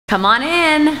Come on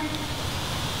in.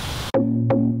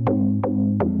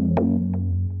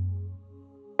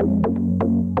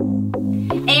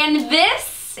 And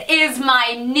this is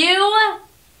my new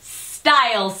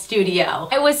style studio.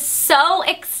 I was so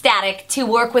ecstatic to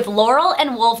work with Laurel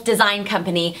and Wolf Design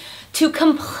Company to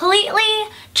completely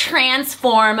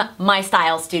transform my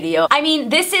style studio. I mean,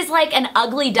 this is like an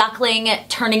ugly duckling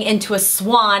turning into a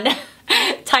swan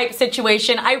type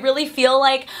situation. I really feel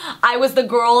like I was the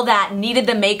girl that needed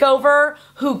the makeover,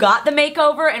 who got the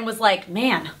makeover and was like,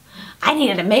 man, I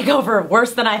needed a makeover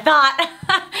worse than I thought.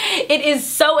 It is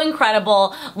so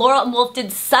incredible. Laurel and Wolf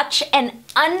did such an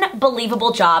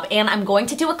unbelievable job, and I'm going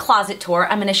to do a closet tour.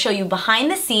 I'm going to show you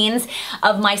behind the scenes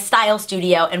of my style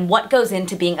studio and what goes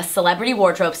into being a celebrity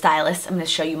wardrobe stylist. I'm going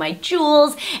to show you my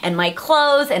jewels and my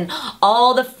clothes and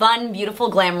all the fun, beautiful,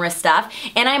 glamorous stuff.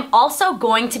 And I'm also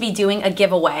going to be doing a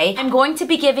giveaway. I'm going to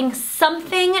be giving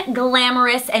something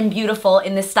glamorous and beautiful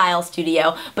in the style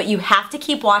studio, but you have to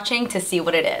keep watching to see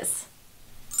what it is.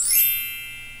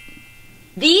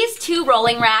 These two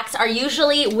rolling racks are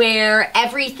usually where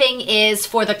everything is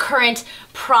for the current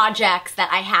projects that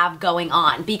I have going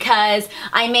on, because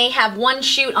I may have one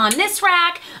shoot on this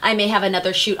rack, I may have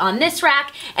another shoot on this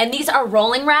rack, and these are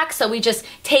rolling racks, so we just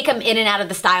take them in and out of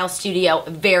the style studio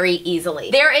very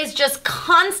easily. There is just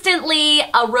constantly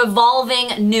a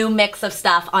revolving new mix of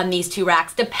stuff on these two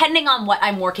racks, depending on what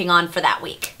I'm working on for that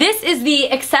week. This is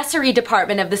the accessory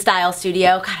department of the style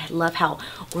studio. God, I love how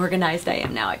organized I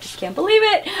am now. I just can't believe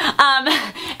it.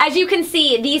 As you can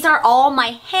see, these are all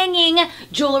my hanging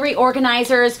jewelry organizers.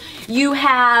 You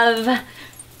have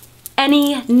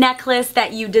any necklace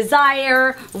that you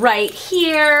desire right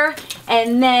here.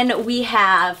 And then we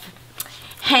have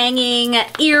hanging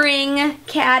earring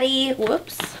caddy.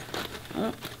 Whoops.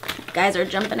 Oh, guys are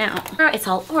jumping out. It's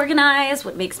all organized,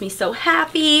 what makes me so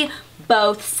happy.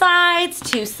 Both sides,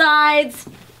 two sides.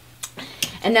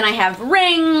 And then I have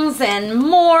rings and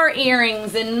more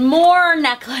earrings and more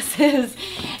necklaces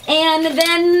and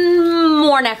then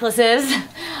more necklaces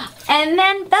and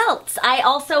then belts. I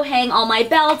also hang all my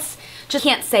belts. Just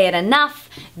can't say it enough.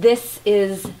 This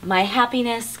is my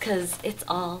happiness because it's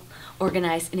all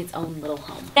organized in its own little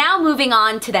home. Now moving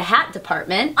on to the hat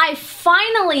department. I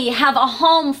finally have a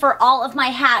home for all of my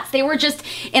hats. They were just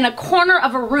in a corner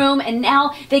of a room and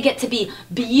now they get to be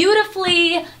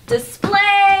beautifully displayed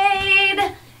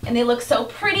and they look so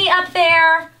pretty up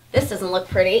there. This doesn't look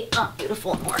pretty. Oh,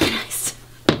 beautiful and organized.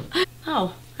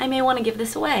 Oh, I may want to give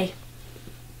this away.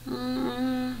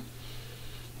 I'm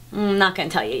not gonna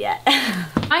tell you yet.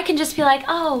 I can just be like,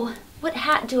 oh, what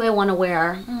hat do I want to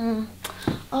wear?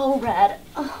 Oh, red.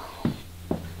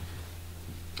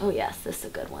 Oh yes, this is a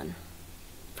good one,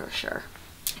 for sure.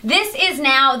 This is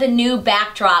now the new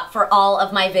backdrop for all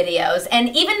of my videos, and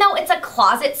even though it's a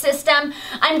closet system,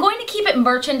 I'm going to keep it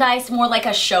merchandised more like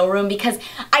a showroom because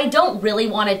I don't really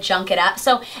want to junk it up.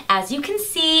 So as you can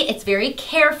see, it's very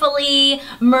carefully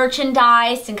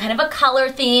merchandised and kind of a color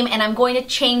theme, and I'm going to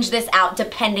change this out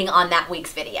depending on that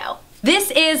week's video.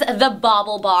 This is the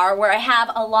bauble bar where I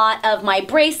have a lot of my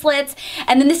bracelets,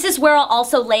 and then this is where I'll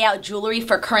also lay out jewelry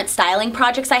for current styling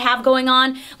projects I have going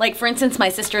on. Like for instance, my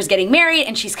sister's getting married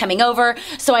and she's coming over,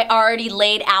 so I already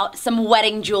laid out some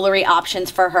wedding jewelry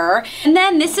options for her. And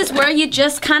then this is where you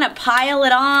just kind of pile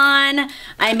it on.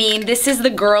 I mean, this is the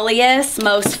girliest,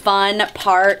 most fun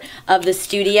part of the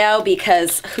studio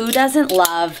because who doesn't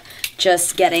love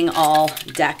just getting all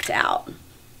decked out?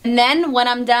 And then when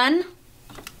I'm done,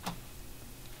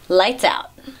 lights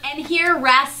out. And here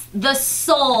rests the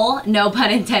soul, no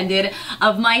pun intended,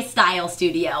 of my style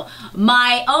studio.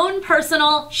 My own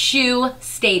personal shoe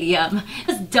stadium.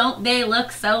 Don't they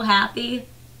look so happy?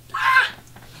 Ah!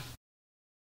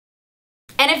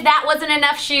 And if that wasn't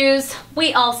enough shoes,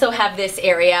 we also have this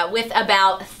area with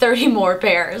about 30 more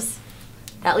pairs.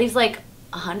 That leaves like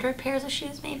 100 pairs of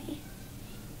shoes maybe?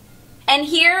 And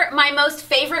here, my most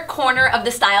favorite corner of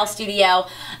the style studio,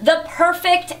 the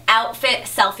perfect outfit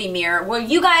selfie mirror, where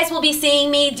you guys will be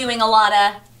seeing me doing a lot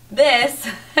of this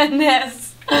and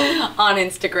this on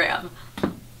Instagram.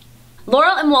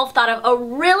 Laurel and Wolf thought of a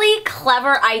really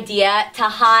clever idea to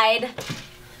hide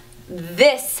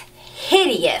this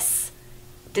hideous,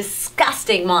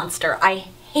 disgusting monster. I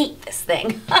hate this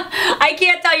thing. I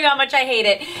can't tell you how much I hate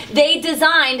it. They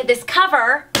designed this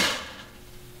cover,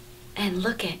 and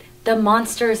look at the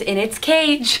monster's in its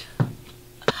cage.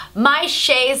 My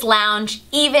chaise lounge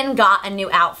even got a new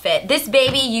outfit. This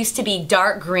baby used to be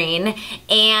dark green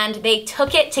and they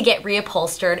took it to get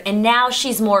reupholstered and now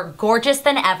she's more gorgeous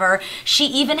than ever. She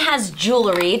even has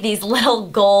jewelry, these little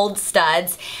gold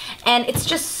studs. and it's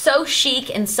just so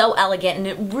chic and so elegant, and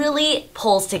it really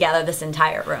pulls together this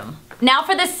entire room. Now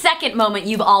for the second moment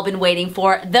you've all been waiting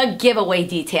for, the giveaway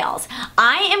details.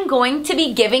 I am going to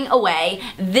be giving away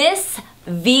this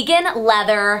vegan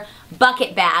leather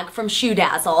bucket bag from Shoe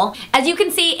Dazzle. As you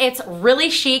can see, it's really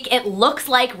chic. It looks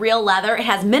like real leather. It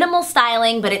has minimal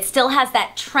styling, but it still has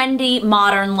that trendy,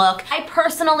 modern look. I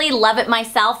personally love it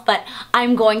myself, but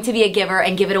I'm going to be a giver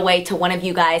and give it away to one of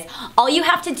you guys. All you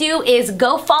have to do is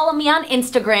go follow me on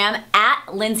Instagram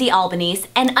at Lindsay Albanese,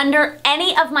 and under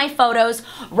any of my photos,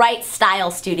 write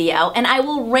Style Studio, and I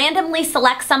will randomly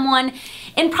select someone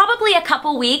in probably a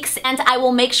couple weeks, and I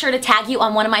will make sure to tag you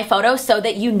on one of my photos so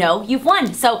that you know you've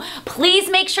won. So please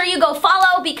make sure you go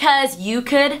follow, because you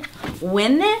could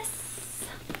win this.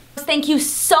 Thank you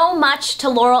so much to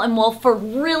Laurel and Wolf for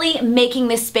really making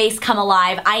this space come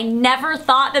alive. I never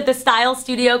thought that the Style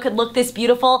Studio could look this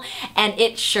beautiful, and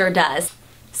it sure does.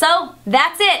 So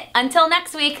that's it. Until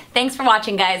next week, thanks for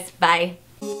watching, guys. Bye.